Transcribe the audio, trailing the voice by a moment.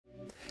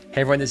Hey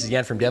everyone, this is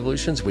Yan from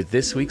Devolutions with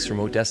this week's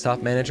Remote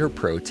Desktop Manager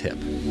Pro Tip.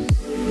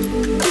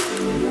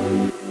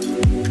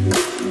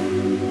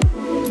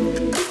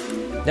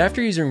 Now,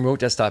 after using Remote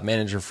Desktop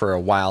Manager for a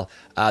while,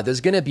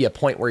 there's going to be a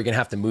point where you're going to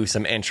have to move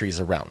some entries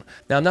around.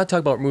 Now, I'm not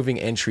talking about moving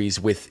entries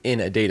within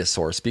a data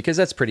source because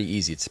that's pretty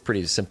easy. It's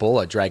pretty simple.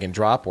 A drag and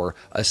drop or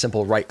a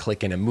simple right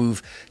click and a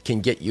move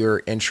can get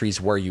your entries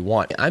where you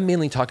want. I'm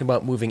mainly talking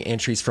about moving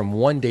entries from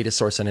one data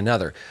source and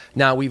another.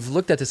 Now, we've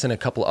looked at this in a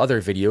couple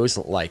other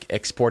videos, like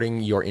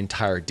exporting your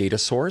entire data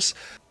source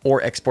or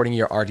exporting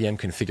your RDM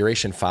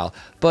configuration file.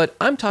 But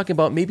I'm talking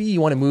about maybe you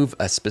want to move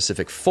a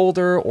specific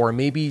folder or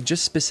maybe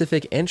just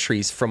specific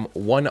entries from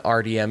one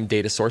RDM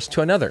data source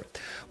to another.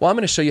 Well, I'm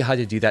going to show you how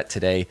to do that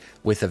today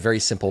with a very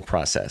simple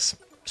process.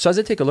 So as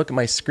I take a look at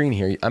my screen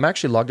here, I'm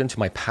actually logged into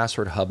my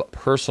Password Hub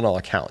personal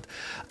account.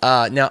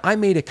 Now, I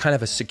made a kind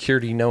of a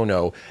security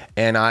no-no,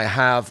 and I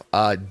have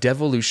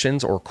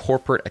devolutions or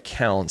corporate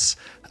accounts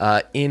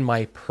in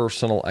my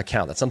personal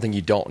account. That's something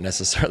you don't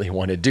necessarily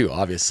want to do,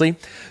 obviously.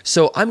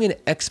 So I'm going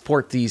to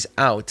export these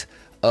out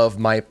of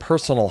my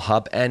personal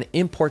hub and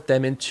import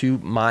them into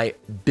my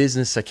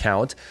business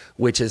account,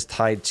 which is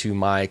tied to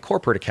my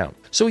corporate account.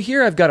 So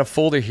here I've got a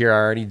folder here I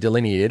already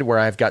delineated where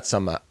I've got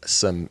some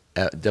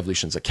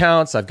Devolutions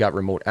accounts, I've got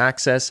remote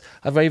access,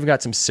 I've even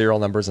got some serial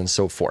numbers and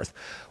so forth.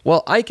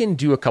 Well, I can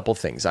do a couple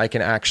things. I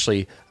can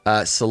actually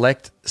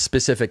select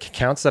specific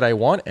accounts that I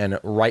want and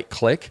right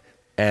click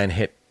and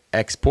hit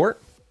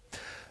export.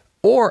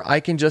 Or I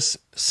can just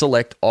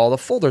select all the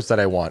folders that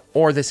I want,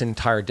 or this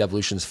entire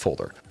Devolutions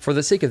folder. For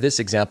the sake of this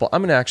example,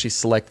 I'm going to actually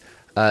select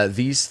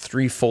these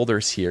three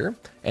folders here,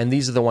 and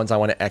these are the ones I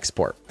want to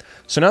export.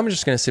 So now I'm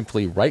just going to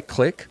simply right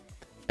click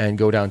and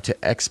go down to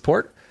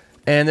export.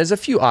 And there's a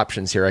few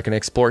options here. I can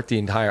export the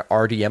entire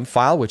RDM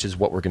file, which is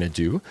what we're going to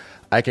do.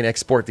 I can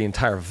export the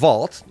entire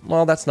vault.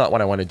 Well, that's not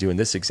what I want to do in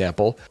this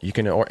example. You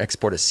can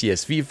export a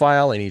CSV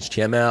file, an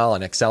HTML,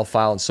 an Excel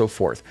file, and so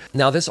forth.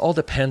 Now, this all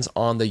depends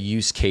on the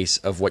use case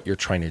of what you're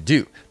trying to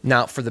do.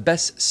 Now, for the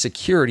best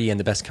security and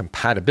the best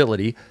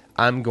compatibility,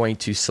 I'm going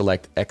to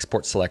select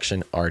Export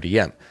Selection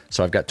RDM.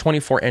 So I've got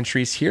 24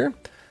 entries here. I'm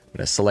going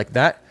to select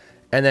that.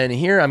 And then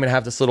here, I'm going to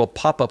have this little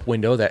pop-up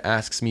window that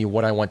asks me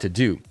what I want to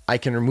do. I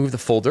can remove the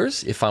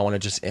folders if I want to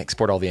just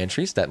export all the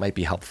entries. That might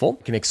be helpful.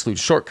 I can exclude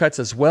shortcuts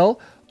as well,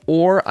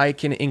 or I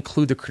can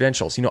include the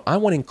credentials. You know, I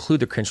want to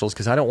include the credentials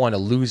because I don't want to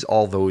lose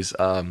all those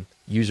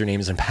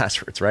usernames and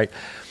passwords, right?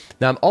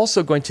 Now, I'm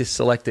also going to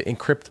select the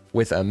encrypt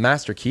with a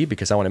master key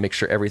because I want to make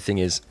sure everything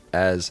is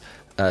as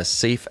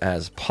safe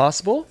as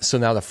possible. So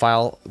now the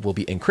file will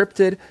be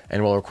encrypted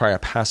and will require a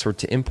password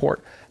to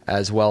import,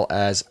 as well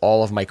as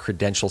all of my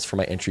credentials for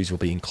my entries will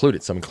be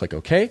included. So I'm going to click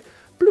OK.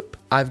 Bloop.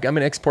 I'm going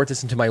to export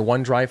this into my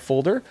OneDrive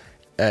folder.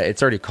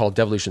 It's already called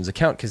Devolutions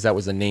account because that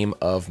was the name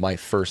of my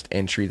first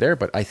entry there,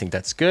 but I think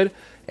that's good.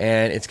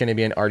 And it's going to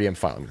be an RDM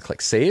file. I'm going to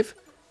click Save.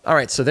 All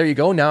right, so there you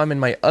go. Now I'm in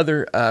my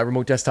other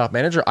Remote Desktop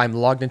Manager. I'm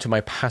logged into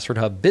my Password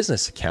Hub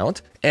business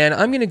account, and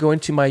I'm going to go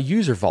into my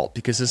user vault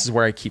because this is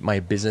where I keep my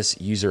business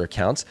user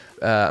accounts.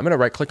 I'm going to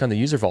right click on the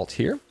user vault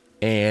here,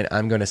 and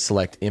I'm going to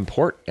select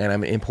import, and I'm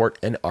going to import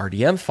an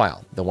RDM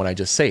file, the one I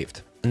just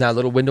saved. And that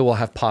little window will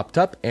have popped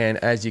up, and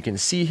as you can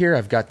see here,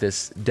 I've got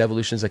this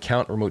Devolutions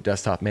account Remote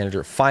Desktop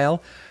Manager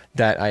file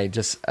that I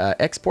just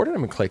exported. I'm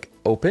going to click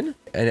open,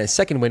 and a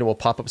second window will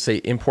pop up, say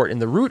import in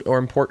the root or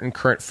import in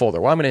current folder.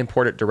 Well, I'm going to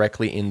import it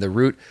directly in the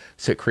root,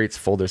 so it creates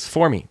folders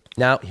for me.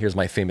 Now, here's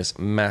my famous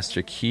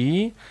master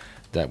key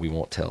that we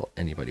won't tell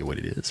anybody what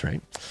it is,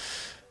 right?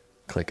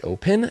 Click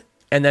open.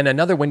 And then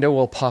another window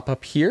will pop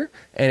up here,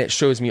 and it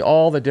shows me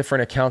all the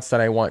different accounts that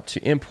I want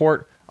to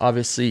import.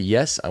 Obviously,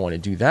 yes, I want to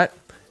do that.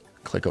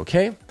 Click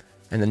OK.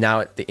 And then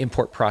now the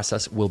import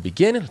process will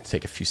begin. It'll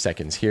take a few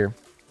seconds here.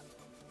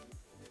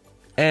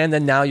 And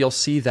then now you'll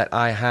see that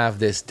I have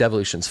this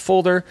Devolutions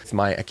folder with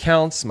my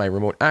accounts, my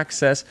remote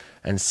access,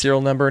 and serial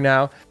number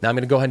now. Now I'm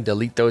going to go ahead and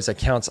delete those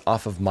accounts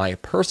off of my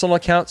personal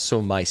account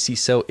so my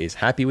CISO is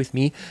happy with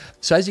me.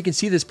 So as you can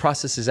see, this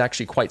process is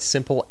actually quite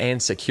simple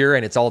and secure,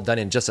 and it's all done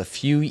in just a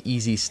few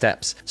easy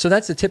steps. So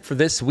that's the tip for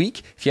this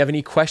week. If you have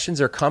any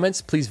questions or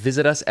comments, please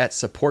visit us at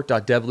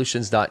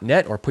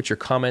support.devolutions.net or put your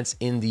comments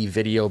in the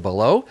video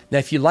below. Now,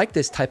 if you like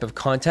this type of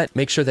content,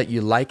 make sure that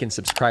you like and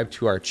subscribe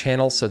to our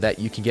channel so that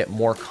you can get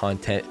more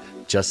content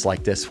just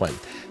like this one.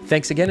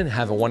 Thanks again and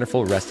have a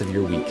wonderful rest of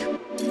your week.